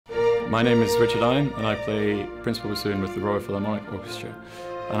My name is Richard Allen and I play Principal Bassoon with the Royal Philharmonic Orchestra,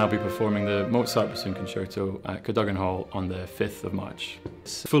 and I'll be performing the Mozart Bassoon Concerto at Cadogan Hall on the 5th of March.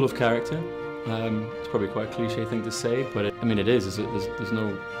 It's full of character. It's probably quite a cliche thing to say, but it is. There's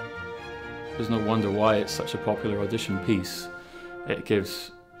no wonder why it's such a popular audition piece. It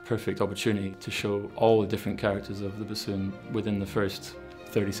gives perfect opportunity to show all the different characters of the bassoon within the first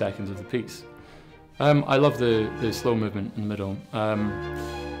 30 seconds of the piece. I love the slow movement in the middle.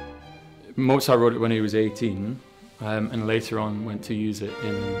 Mozart wrote it when he was 18, and later on went to use it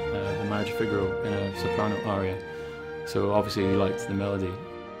in the Marriage of Figaro in a soprano aria. So obviously he liked the melody.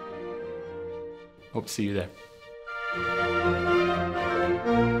 Hope to see you there.